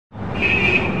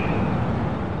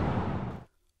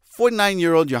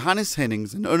49-year-old Johannes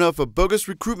Hennings, an owner of a bogus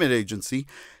recruitment agency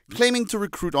claiming to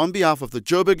recruit on behalf of the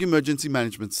Joburg Emergency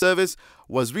Management Service,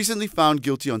 was recently found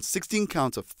guilty on 16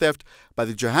 counts of theft by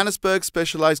the Johannesburg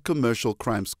Specialized Commercial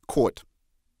Crimes Court,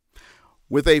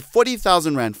 with a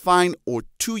 40,000 rand fine or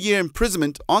 2-year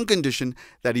imprisonment on condition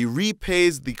that he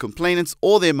repays the complainants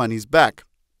all their monies back.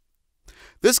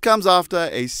 This comes after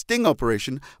a sting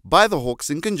operation by the Hawks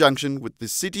in conjunction with the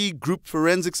City Group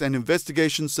Forensics and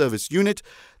Investigation Service Unit,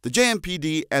 the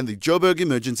JMPD and the Joburg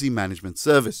Emergency Management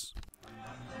Service.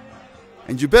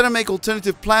 And you better make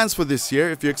alternative plans for this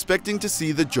year if you're expecting to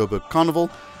see the Joburg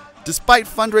Carnival. Despite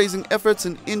fundraising efforts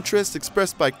and interest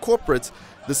expressed by corporates,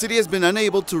 the city has been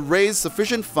unable to raise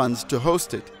sufficient funds to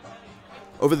host it.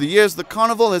 Over the years, the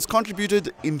carnival has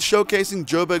contributed in showcasing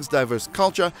Joburg's diverse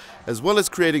culture as well as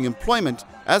creating employment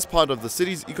as part of the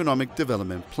city's economic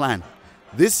development plan.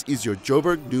 This is your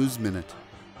Joburg News Minute.